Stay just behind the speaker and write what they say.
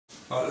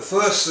Right, the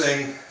first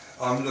thing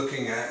I'm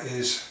looking at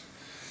is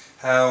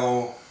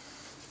how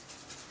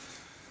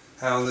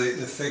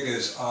the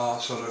figures are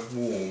sort of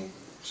warm.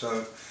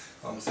 So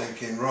I'm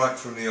thinking right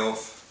from the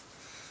off,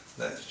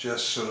 let's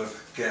just sort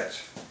of get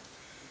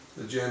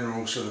the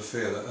general sort of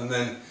feel. And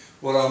then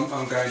what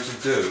I'm going to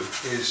do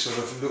is sort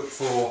of look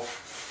for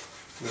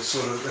the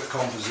sort of the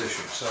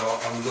composition. So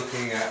I'm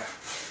looking at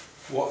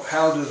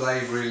how do they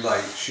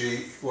relate?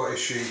 What is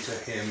she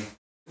to him?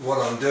 What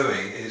I'm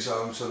doing is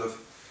I'm sort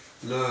of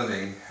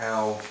learning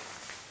how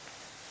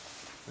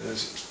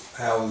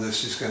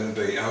this is going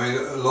to be. I mean,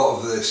 a lot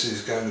of this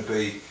is going to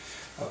be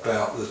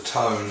about the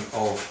tone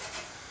of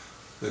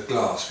the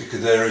glass, because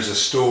there is a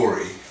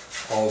story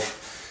of,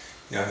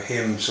 you know,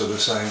 him sort of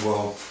saying,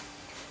 well,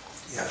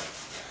 yeah,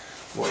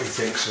 what he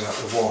thinks about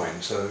the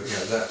wine. So, you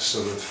know, that's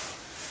sort of,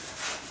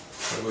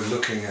 so we're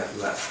looking at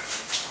that.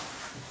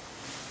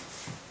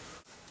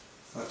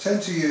 I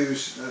tend to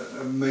use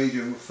a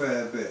medium a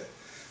fair bit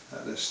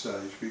at this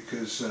stage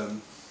because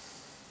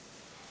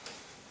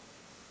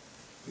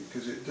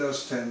it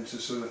does tend to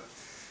sort of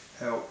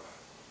help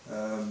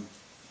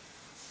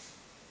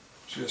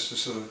just to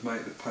sort of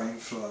make the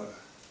paint flow.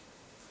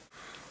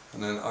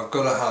 And then I've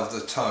got to have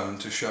the tone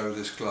to show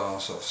this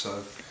glass off,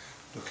 so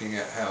looking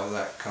at how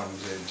that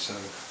comes in. So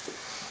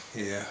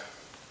here,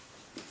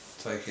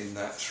 taking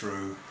that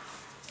through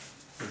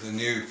with the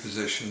new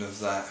position of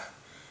that,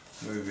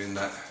 moving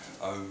that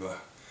over.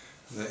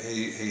 That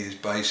he is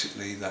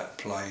basically that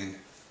plane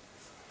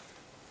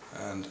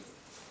and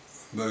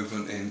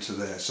movement into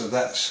there. So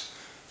that's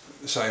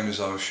the same as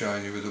I was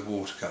showing you with the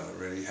watercolour,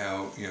 really,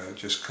 how, you know,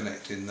 just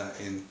connecting that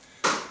in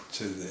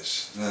to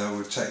this. Now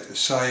we'll take the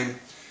same,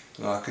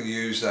 and I can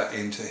use that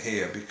into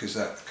here because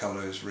that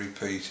colour is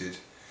repeated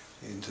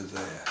into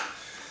there.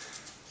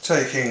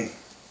 Taking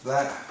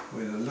that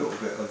with a little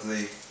bit of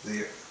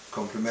the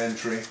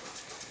complementary,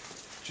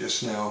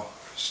 just now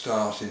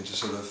starting to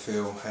sort of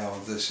feel how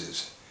this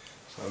is.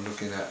 So I'm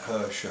looking at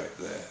her shape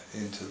there,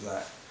 into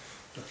that,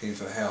 looking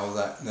for how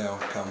that now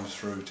comes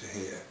through to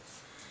here.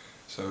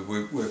 So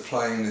we're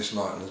playing this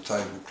like on the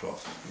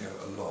tablecloth, you know,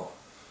 a lot,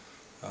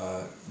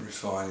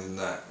 refining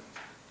that.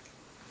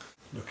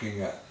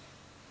 Looking at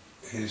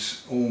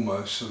his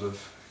almost sort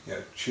of, you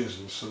know,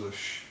 chisel sort of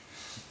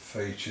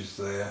features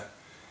there,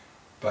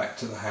 back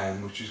to the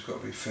hand, which has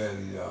got to be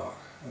fairly dark,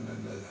 and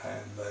then there's the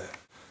hand there.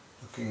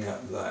 Looking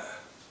at that,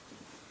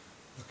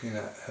 looking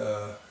at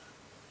her,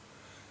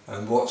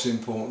 and what's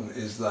important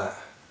is that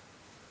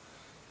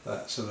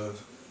sort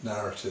of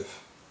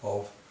narrative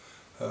of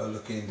her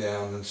looking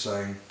down and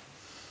saying,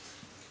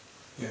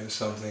 you know,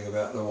 something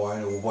about the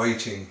wine, or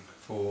waiting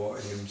for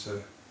him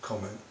to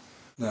comment.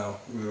 Now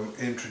we'll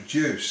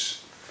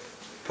introduce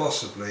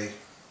possibly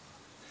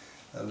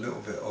a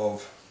little bit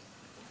of,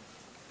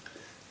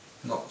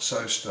 not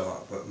so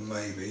stark, but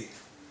maybe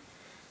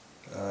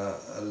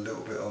a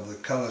little bit of the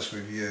colours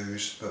we've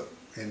used, but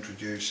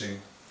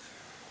introducing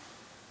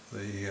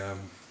the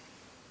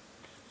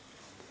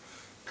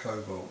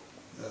cobalt.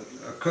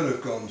 I could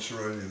have gone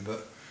cerulean, but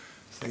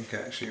I think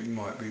actually it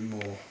might be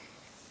more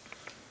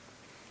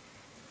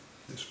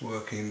just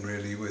working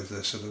really with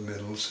the sort of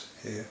middles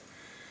here,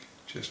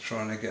 just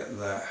trying to get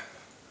that,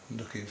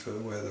 looking for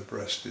where the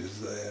breast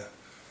is there,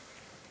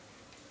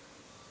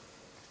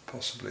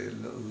 possibly a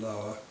little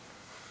lower,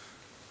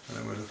 and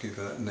then we're looking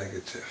for that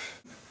negative.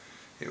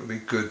 It would be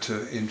good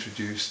to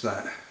introduce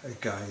that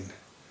again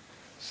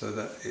so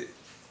that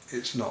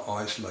it's not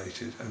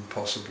isolated and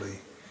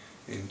possibly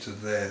into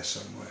there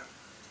somewhere.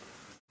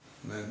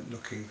 And then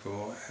looking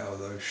for how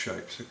those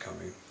shapes are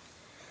coming.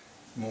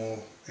 More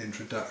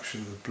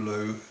introduction of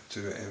blue to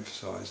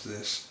emphasise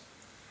this,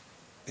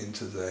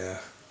 into there,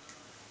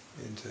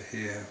 into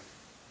here,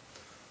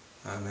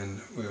 and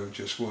then we were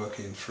just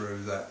working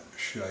through that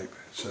shape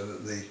so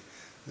that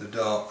the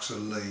darks are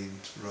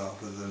lean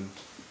rather than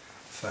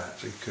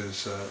fat,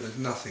 because there's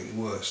nothing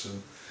worse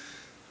than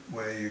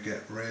where you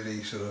get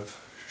really sort of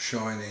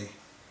shiny,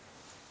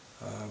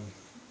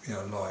 you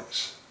know,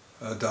 lights,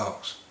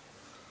 darks.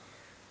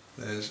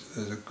 There's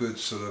a good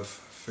sort of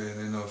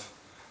feeling of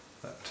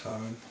that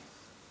tone,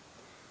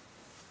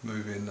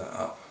 moving that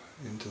up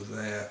into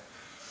there.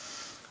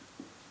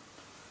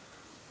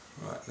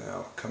 Right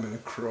now, coming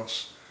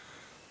across,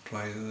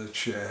 plane of the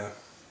chair,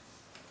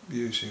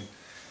 using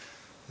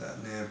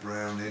that near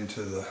brown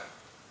into the...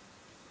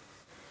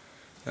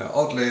 Now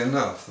oddly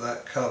enough,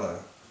 that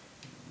colour,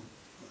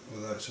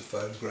 although it's a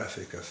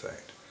photographic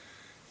effect,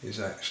 is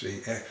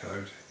actually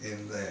echoed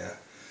in there.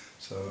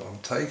 So I'm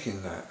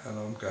taking that and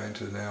I'm going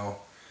to now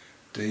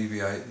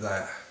deviate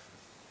that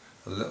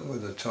a little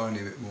with a tiny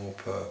bit more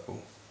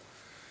purple,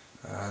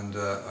 and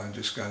I'm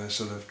just going to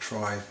sort of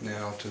try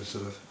now to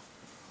sort of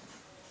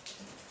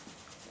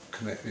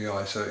connect the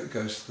eye so it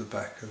goes to the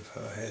back of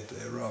her head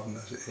there rather than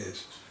as it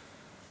is.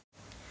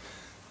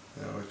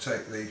 Now we'll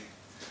take the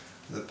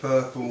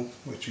purple,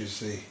 which is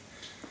the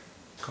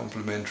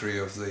complementary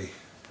of the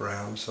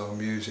brown, so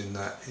I'm using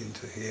that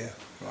into here. here.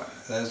 Right,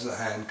 there's the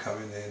hand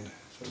coming in,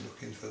 so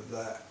looking for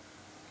that. And then we're looking for that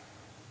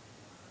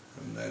negative. Now,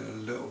 and then a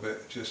little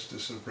bit just to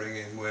sort of bring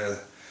in where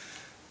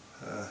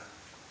her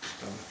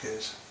stomach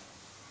is.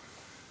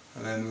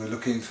 And then we're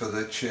looking for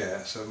the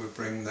chair, so we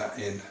bring that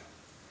in.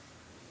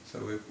 So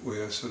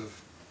we're sort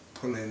of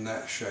pulling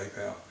that shape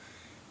out.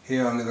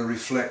 Here I'm going to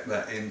reflect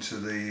that into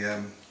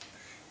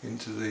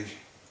the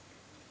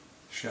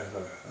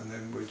shadow, and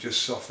then we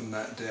just soften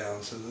that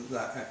down so that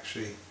that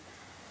actually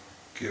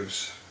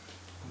gives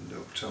a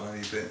little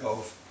tiny bit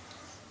of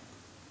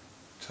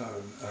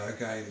tone.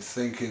 Again,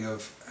 thinking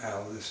of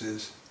how this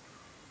is.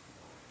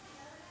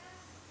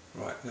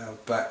 Right, now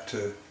back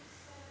to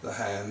the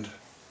hand.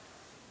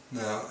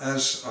 Now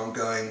as I'm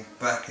going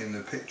back in the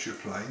picture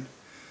plane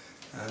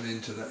and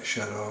into that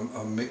shadow,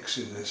 I'm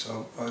mixing this.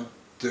 I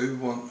do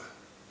want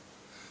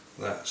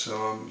that, so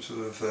I'm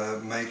sort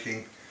of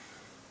making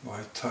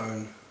my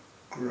tone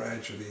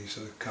gradually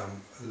sort of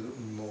come a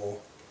little more.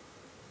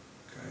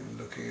 Again,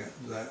 looking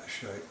at that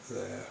shape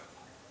there.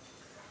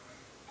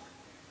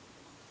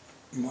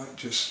 Might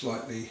just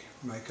slightly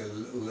make a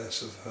little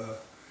less of her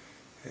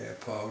hair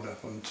piled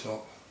up on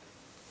top.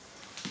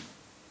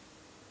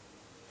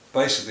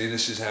 Basically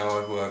this is how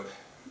I work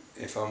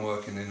if I'm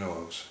working in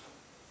oils.